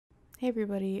Hey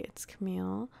everybody, it's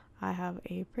Camille. I have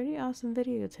a pretty awesome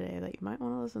video today that you might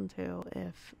want to listen to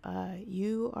if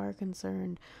you are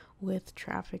concerned with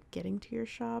traffic getting to your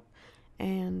shop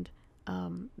and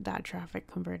that traffic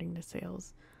converting to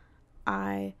sales.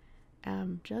 I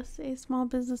am just a small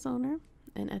business owner,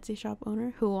 an Etsy shop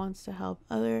owner who wants to help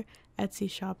other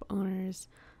Etsy shop owners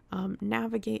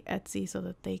navigate Etsy so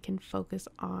that they can focus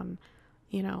on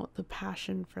the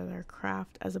passion for their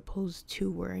craft as opposed to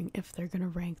worrying if they're going to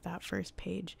rank that first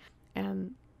page.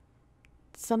 And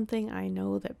something I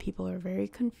know that people are very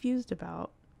confused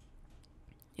about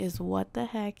is what the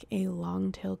heck a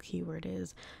long tail keyword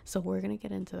is. So we're going to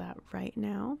get into that right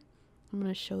now. I'm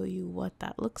going to show you what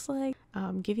that looks like,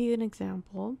 give you an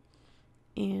example,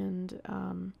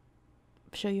 and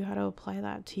show you how to apply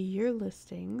that to your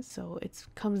listing so it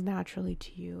comes naturally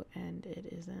to you and it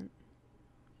isn't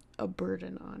a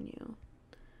burden on you,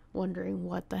 wondering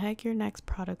what the heck your next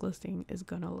product listing is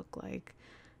gonna look like.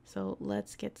 So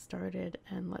let's get started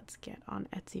and let's get on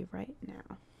Etsy right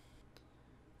now.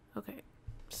 Okay,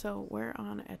 so we're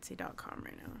on Etsy.com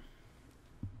right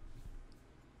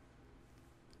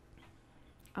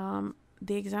now.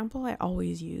 The example I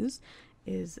always use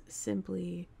is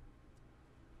simply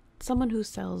someone who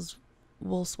sells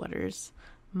wool sweaters.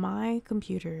 My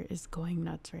computer is going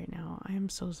nuts right now. I am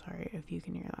so sorry if you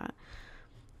can hear that.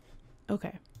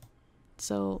 Okay,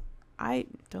 so I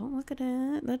don't look at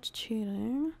it. That's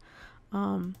cheating.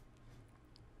 So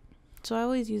I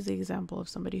always use the example of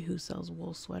somebody who sells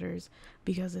wool sweaters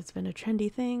because it's been a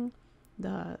trendy thing.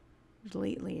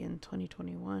 Lately in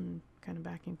 2021, kind of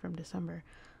backing from December.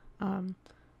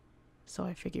 So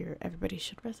I figure everybody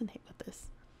should resonate with this.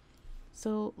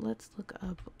 So let's look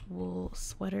up wool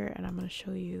sweater and I'm going to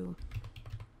show you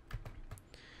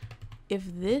if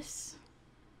this,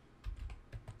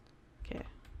 okay,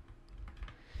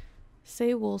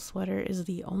 say wool sweater is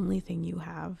the only thing you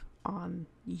have on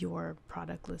your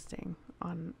product listing,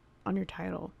 on your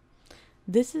title.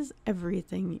 This is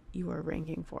everything you are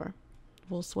ranking for.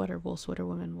 Wool sweater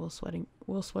women, wool sweater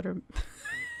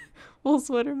wool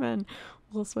sweater men,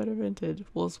 wool sweater vintage,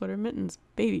 wool sweater mittens,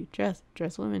 baby, dress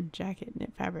women, jacket,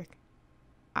 knit fabric,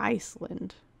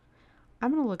 Iceland.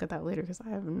 I'm going to look at that later because I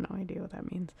have no idea what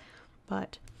that means.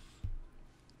 But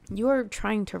you are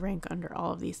trying to rank under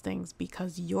all of these things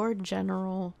because your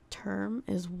general term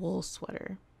is wool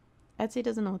sweater. Etsy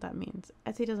doesn't know what that means.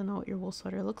 Etsy doesn't know what your wool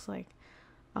sweater looks like.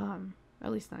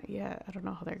 At least not yet. I don't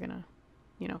know how they're going to,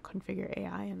 configure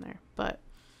AI in there. But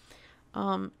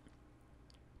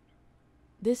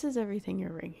this is everything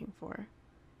you're ranking for.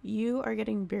 You are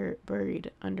getting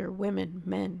buried under women,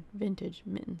 men, vintage,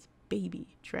 mittens,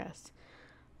 baby, dress.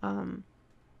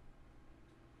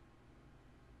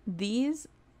 These,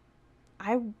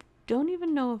 I don't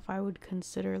even know if I would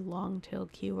consider long tail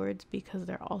keywords because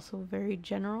they're also very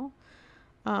general.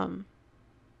 Oh,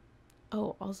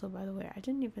 also, by the way, I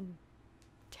didn't even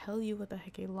tell you what the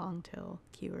heck a long tail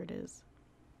keyword is.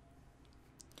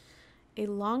 A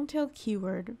long tail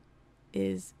keyword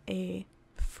is a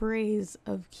phrase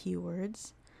of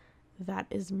keywords that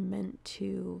is meant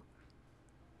to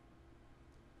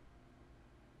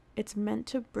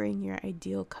bring your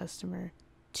ideal customer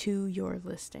to your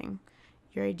listing,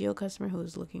 your ideal customer who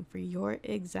is looking for your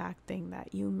exact thing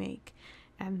that you make,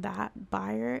 and that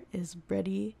buyer is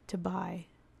ready to buy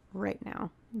right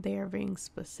now. They are being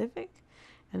specific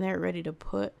and they're ready to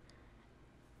put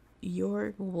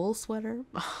your wool sweater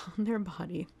on their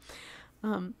body.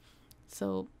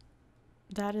 So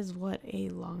that is what a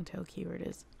long tail keyword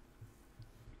is.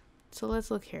 So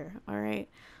let's look here. All right,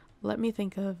 let me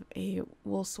think of a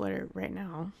wool sweater right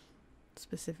now.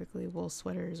 Specifically, wool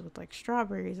sweaters with like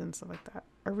strawberries and stuff like that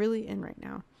are really in right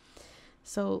now.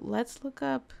 So let's look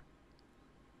up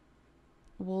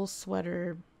wool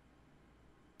sweater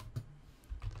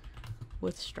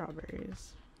with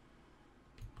strawberries.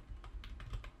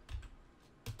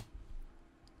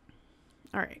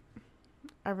 All right,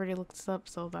 I've already looked this up,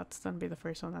 so that's gonna be the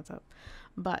first one that's up.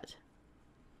 But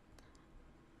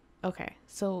okay,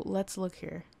 so let's look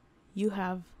here. You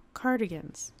have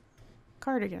cardigans,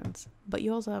 but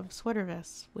you also have sweater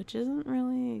vests, which isn't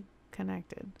really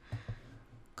connected.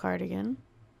 Cardigan,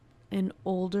 an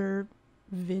older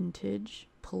vintage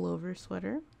pullover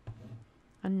sweater,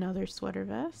 another sweater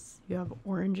vest, you have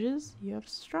oranges, you have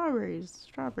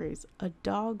strawberries, a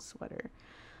dog sweater.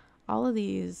 All of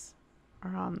these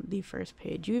are on the first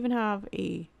page. You even have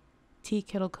a tea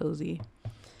kettle cozy.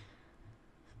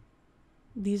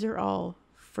 These are all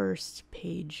first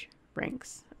page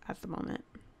ranks at the moment.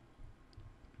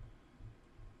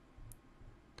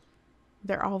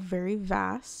 They're all very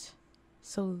vast.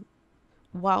 So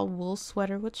while wool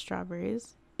sweater with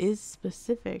strawberries is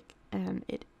specific and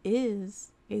it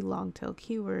is a long tail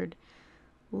keyword,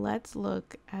 let's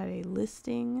look at a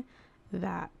listing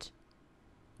that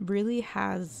really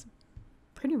has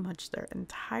pretty much their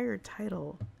entire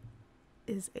title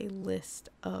is a list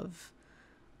of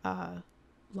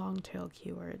long tail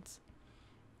keywords.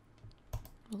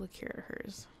 We'll look here at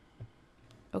hers.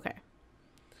 Okay.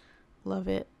 Love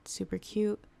it. Super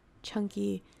cute.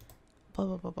 Chunky. Blah,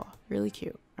 blah, blah, blah. Really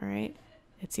cute. All right.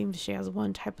 It seems she has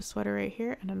one type of sweater right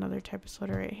here and another type of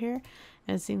sweater right here.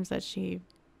 And it seems that she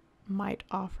might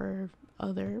offer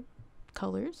other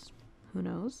colors. Who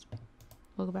knows?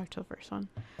 We'll go back to the first one.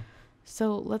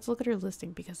 So let's look at her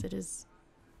listing because it is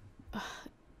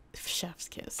chef's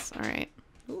kiss. All right.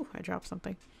 Ooh, I dropped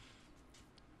something.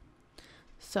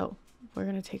 So we're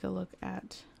going to take a look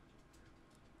at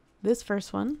this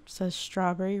first one. It says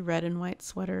strawberry red and white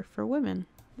sweater for women.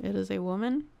 It is a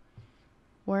woman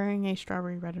wearing a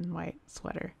strawberry red and white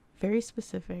sweater. Very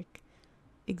specific.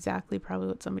 Exactly probably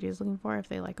what somebody is looking for if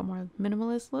they like a more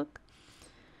minimalist look.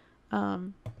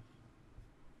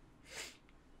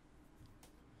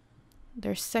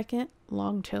 Their second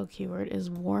long tail keyword is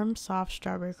warm soft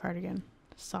strawberry cardigan.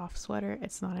 Soft sweater.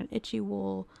 It's not an itchy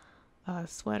wool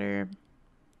sweater.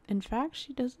 In fact,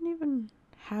 she doesn't even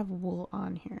have wool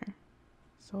on here.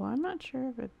 So I'm not sure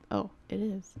if it... Oh, it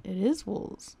is. It is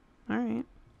wools. All right.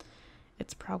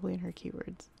 It's probably in her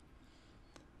keywords.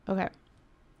 Okay.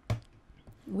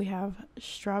 We have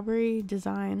strawberry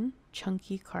design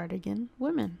chunky cardigan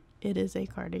women. It is a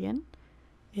cardigan.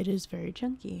 It is very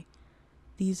chunky.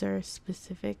 These are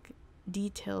specific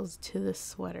details to the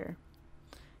sweater.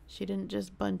 She didn't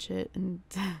just bunch it and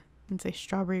say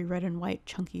strawberry red and white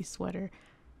chunky sweater.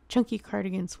 Chunky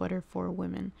cardigan sweater for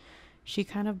women. She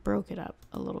kind of broke it up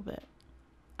a little bit,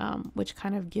 which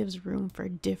kind of gives room for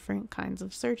different kinds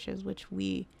of searches, which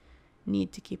we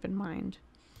need to keep in mind.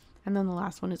 And then the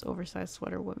last one is oversized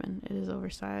sweater women. It is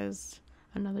oversized,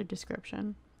 another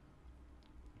description.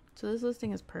 So this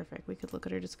listing is perfect. We could look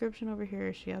at her description over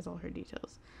here. She has all her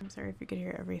details. I'm sorry if you could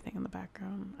hear everything in the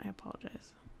background. I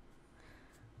apologize.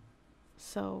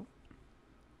 So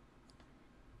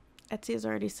Etsy has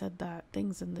already said that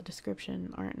things in the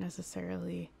description aren't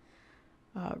necessarily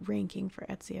ranking for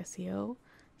Etsy SEO.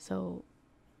 So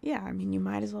yeah, I mean, you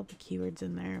might as well put keywords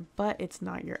in there, but it's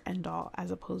not your end all as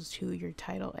opposed to your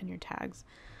title and your tags.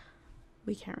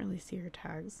 We can't really see her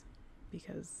tags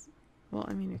because, well,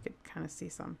 I mean, you could kind of see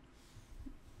some.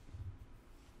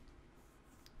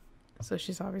 So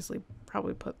she's obviously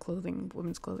probably put clothing,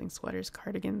 women's clothing, sweaters,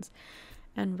 cardigans,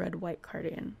 and red white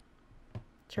cardigan,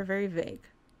 which are very vague.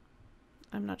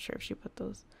 I'm not sure if she put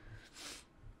those.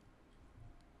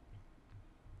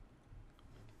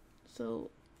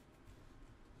 So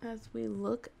as we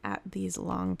look at these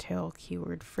long tail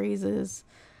keyword phrases,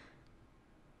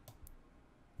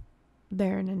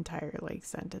 they're an entire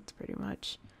sentence pretty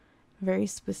much. Very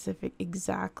specific,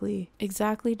 exactly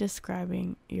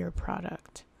describing your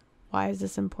product. Why is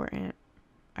this important?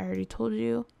 I already told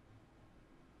you.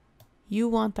 You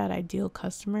want that ideal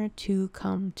customer to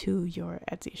come to your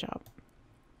Etsy shop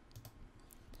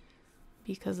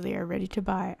because they are ready to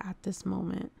buy at this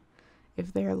moment.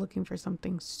 If they are looking for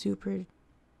something super,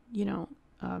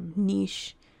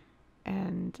 niche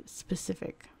and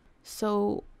specific.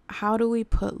 So how do we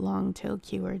put long tail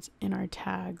keywords in our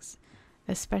tags,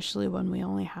 especially when we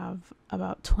only have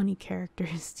about 20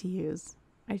 characters to use?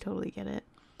 I totally get it.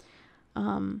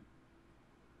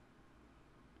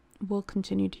 We'll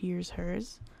continue to use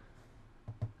hers.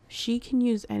 She can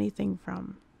use anything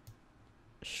from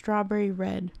strawberry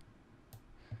red.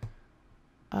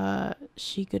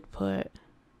 She could put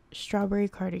strawberry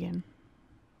cardigan,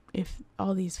 if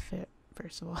all these fit,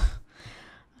 first of all.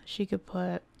 She could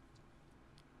put,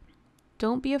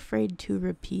 don't be afraid to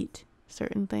repeat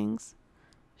certain things.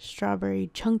 Strawberry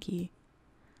chunky.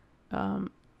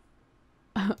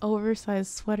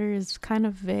 Oversized sweater is kind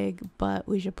of vague, but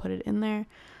we should put it in there.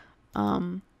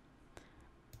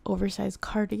 Oversized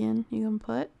cardigan you can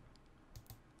put.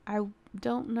 I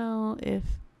don't know if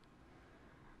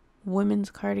women's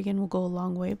cardigan will go a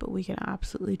long way, but we can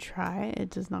absolutely try. It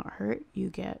does not hurt. You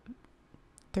get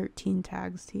 13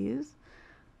 tags to use.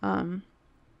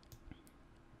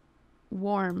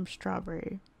 Warm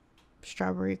strawberry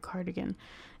cardigan.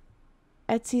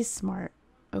 Etsy's smart,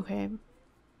 okay?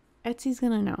 Etsy's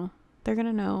gonna know. They're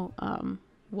gonna know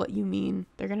what you mean.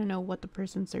 They're gonna know what the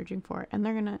person's searching for, and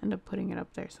they're gonna end up putting it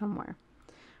up there somewhere,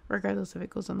 regardless if it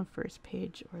goes on the first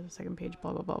page or the second page,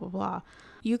 blah blah blah blah blah.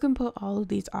 You can put all of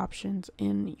these options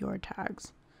in your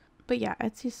tags. But yeah,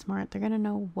 Etsy's smart. They're gonna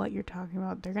know what you're talking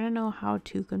about. They're gonna know how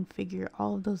to configure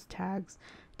all of those tags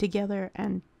together,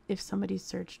 and if somebody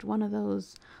searched one of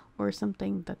those or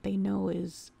something that they know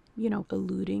is, you know,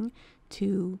 alluding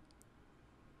to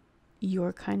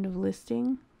your kind of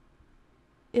listing,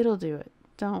 it'll do it.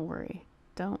 Don't worry.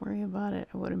 Don't worry about it.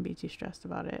 I wouldn't be too stressed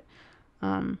about it.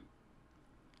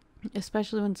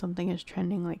 Especially when something is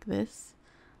trending like this,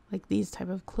 like these type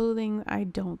of clothing, I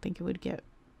don't think it would get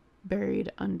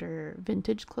buried under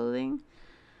vintage clothing,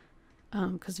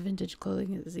 because vintage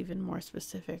clothing is even more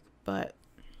specific. But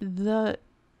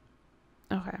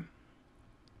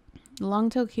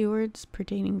Longtail keywords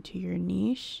pertaining to your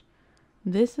niche,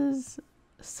 this is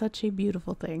such a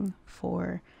beautiful thing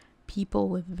for people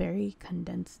with very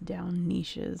condensed down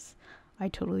niches. I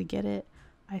totally get it.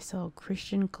 I sell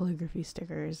Christian calligraphy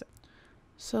stickers.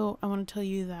 So I want to tell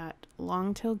you that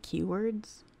long-tail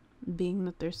keywords, being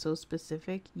that they're so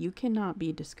specific, you cannot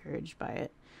be discouraged by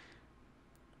it.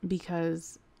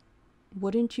 Because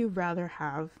wouldn't you rather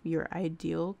have your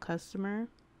ideal customer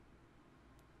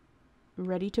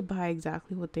ready to buy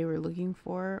exactly what they were looking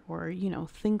for, or, you know,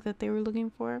 think that they were looking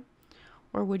for?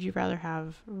 Or would you rather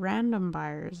have random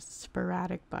buyers,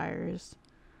 sporadic buyers,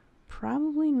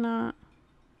 probably not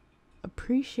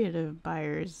appreciative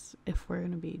buyers, if we're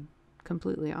going to be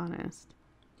completely honest,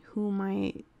 who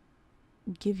might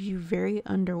give you very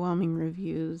underwhelming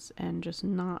reviews and just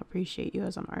not appreciate you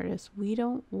as an artist? We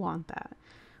don't want that.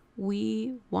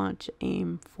 We want to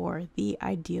aim for the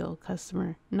ideal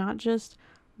customer, not just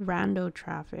rando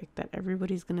traffic that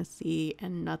everybody's going to see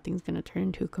and nothing's going to turn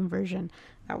into a conversion.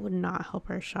 That would not help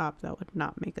our shop. That would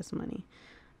not make us money.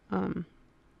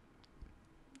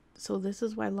 So this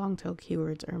is why long tail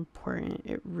keywords are important.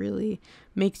 It really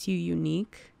makes you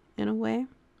unique in a way.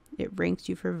 It ranks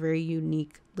you for very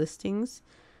unique listings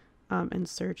and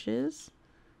searches.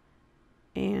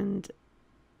 And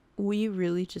we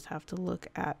really just have to look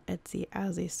at Etsy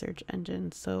as a search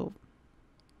engine. So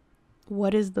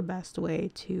what is the best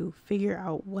way to figure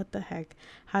out what the heck,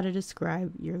 how to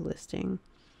describe your listing?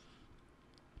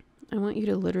 I want you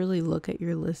to literally look at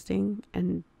your listing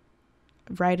and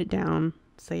write it down,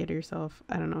 say it to yourself,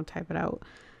 I don't know, type it out.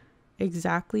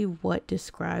 Exactly what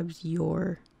describes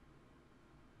your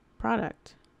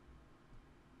product.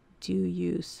 Do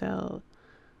you sell,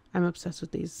 I'm obsessed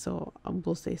with these, so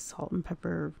we'll say salt and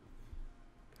pepper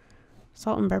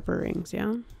rings,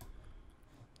 yeah?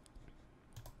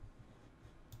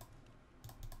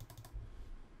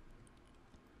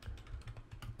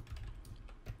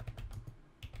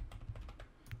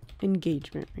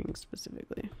 Engagement rings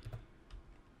specifically.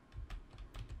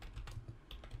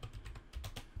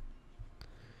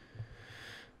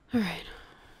 All right.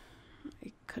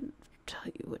 I couldn't tell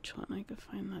you which one I could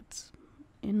find that's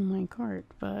in my cart,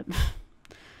 but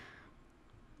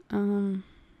we'll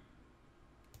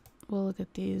look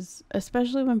at these,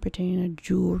 especially when pertaining to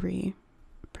jewelry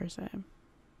per se.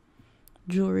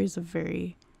 Jewelry is a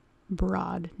very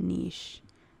broad niche.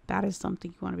 That is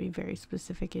something you want to be very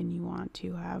specific in. You want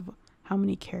to have how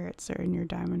many carats are in your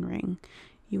diamond ring.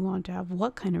 You want to have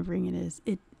what kind of ring it is.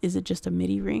 Is it just a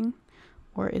midi ring,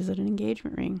 or is it an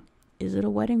engagement ring? Is it a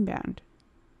wedding band?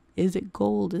 Is it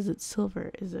gold? Is it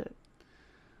silver? Is it,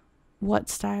 what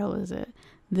style is it?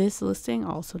 This listing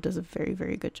also does a very,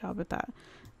 very good job at that.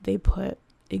 They put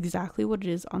exactly what it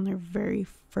is on their very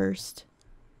first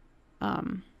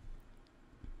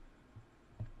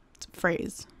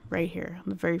phrase right here, on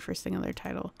the very first thing of their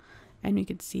title. And you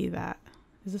could see that.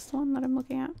 Is this the one that I'm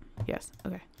looking at? Yes.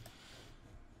 Okay.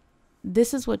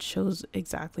 This is what shows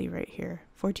exactly right here.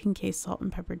 14K salt and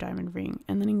pepper diamond ring.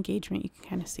 And then engagement, you can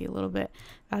kind of see a little bit.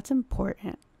 That's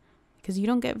important because you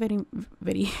don't get you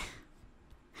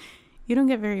don't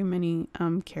get very many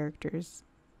characters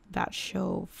that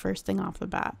show first thing off the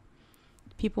bat.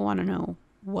 People want to know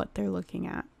what they're looking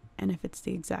at and if it's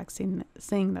the exact same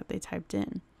thing that they typed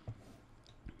in.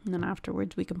 And then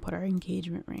afterwards we can put our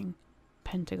engagement ring,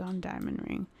 pentagon diamond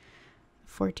ring,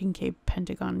 14K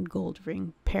pentagon gold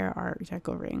ring, pear art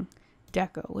deco ring,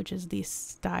 deco, which is the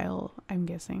style, I'm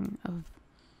guessing, of,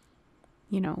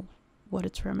 you know, what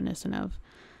it's reminiscent of.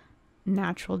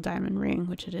 Natural diamond ring,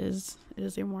 which it is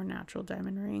a more natural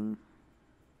diamond ring.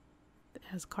 It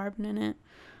has carbon in it.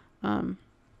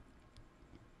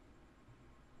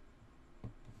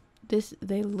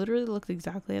 They literally looked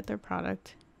exactly at their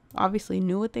product, obviously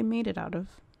knew what they made it out of.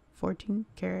 14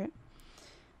 karat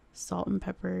salt and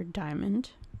pepper diamond,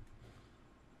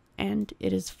 and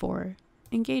it is for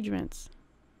engagements,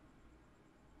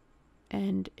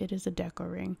 and it is a deco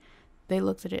ring. They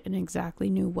looked at it and exactly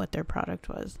knew what their product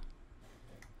was.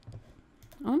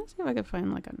 I want to see if I could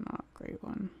find like a not great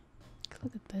one.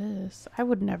 Look at this. I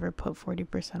would never put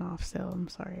 40% off sale. I'm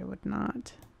sorry, I would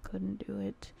not. Couldn't do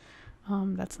it.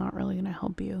 that's not really going to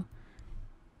help you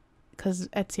because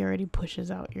Etsy already pushes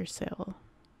out your sale.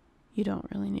 You don't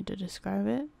really need to describe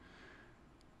it.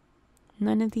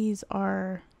 None of these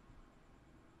are,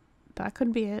 that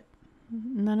could be it.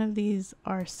 None of these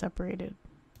are separated.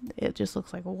 It just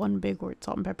looks like one big word: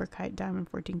 salt and pepper, kite,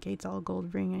 diamond, 14K, all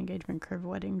gold, ring, engagement, curve,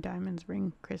 wedding, diamonds,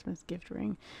 ring, Christmas, gift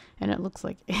ring. And it looks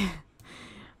like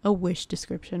a wish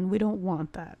description. We don't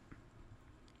want that.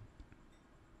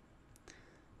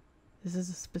 This is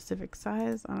a specific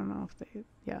size. I don't know if they,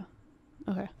 yeah.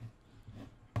 Okay.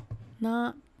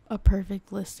 Not a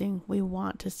perfect listing. We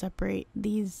want to separate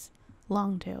these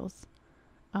long tails.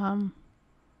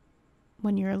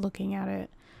 When you're looking at it,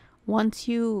 once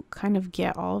you kind of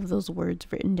get all of those words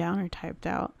written down or typed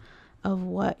out of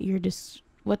what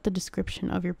the description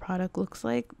of your product looks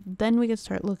like, then we can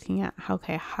start looking at how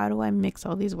do I mix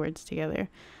all these words together,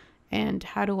 and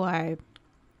how do I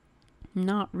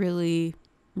not really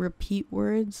repeat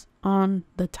words on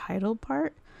the title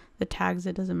part. The tags,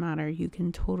 it doesn't matter. You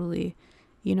can totally,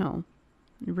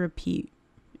 repeat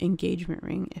engagement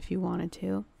ring if you wanted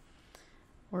to,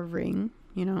 or ring,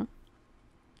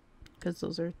 because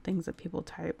those are things that people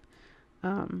type.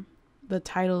 The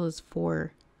title is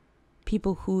for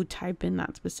people who type in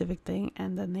that specific thing,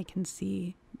 and then they can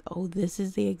see, oh, this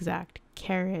is the exact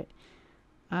carat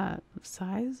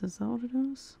size. Is that what it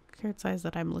is? Carat size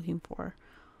that I'm looking for,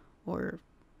 or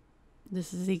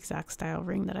this is the exact style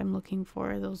ring that I'm looking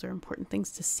for. Those are important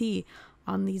things to see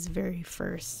on these very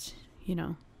first,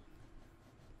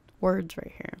 words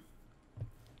right here.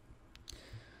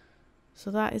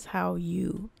 So that is how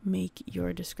you make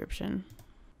your description.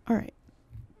 All right.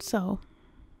 So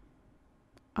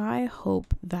I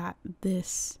hope that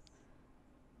this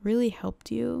really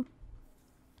helped you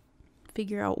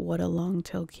figure out what a long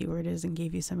tail keyword is and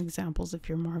gave you some examples if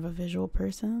you're more of a visual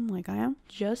person like I am.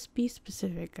 Just be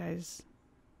specific, guys.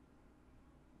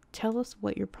 Tell us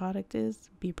what your product is.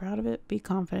 Be proud of it. Be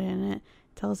confident in it.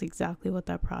 Tell us exactly what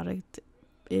that product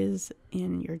is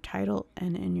in your title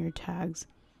and in your tags.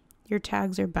 Your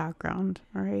tags are background,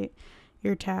 all right?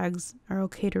 Your tags are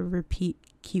okay to repeat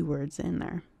keywords in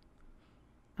there.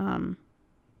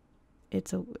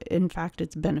 In fact,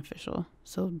 it's beneficial.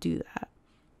 So do that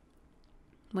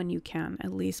when you can.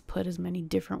 At least put as many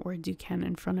different words you can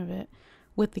in front of it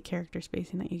with the character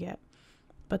spacing that you get.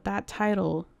 But that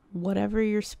title, whatever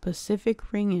your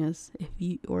specific ring is,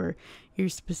 or your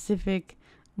specific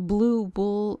blue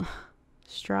bull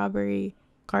strawberry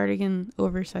cardigan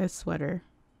oversized sweater,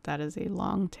 that is a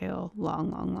long tail,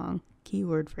 long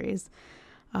keyword phrase.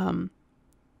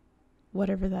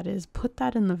 Whatever that is, put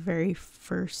that in the very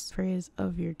first phrase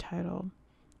of your title.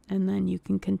 And then you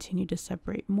can continue to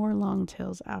separate more long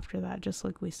tails after that, just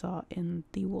like we saw in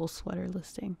the wool sweater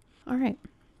listing. All right.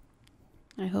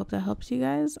 I hope that helps you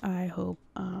guys. I hope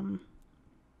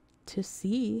to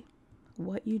see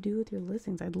what you do with your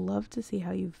listings. I'd love to see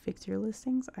how you fix your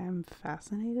listings. I am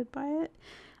fascinated by it.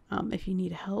 If you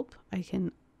need help, I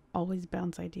can always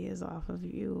bounce ideas off of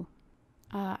you.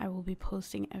 I will be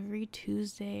posting every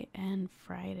Tuesday and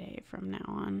Friday from now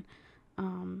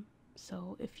on.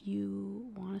 So if you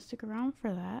want to stick around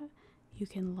for that, you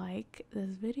can like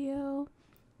this video,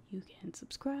 you can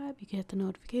subscribe, you can hit the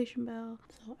notification bell.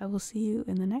 So I will see you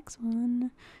in the next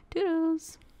one.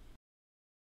 Doodles!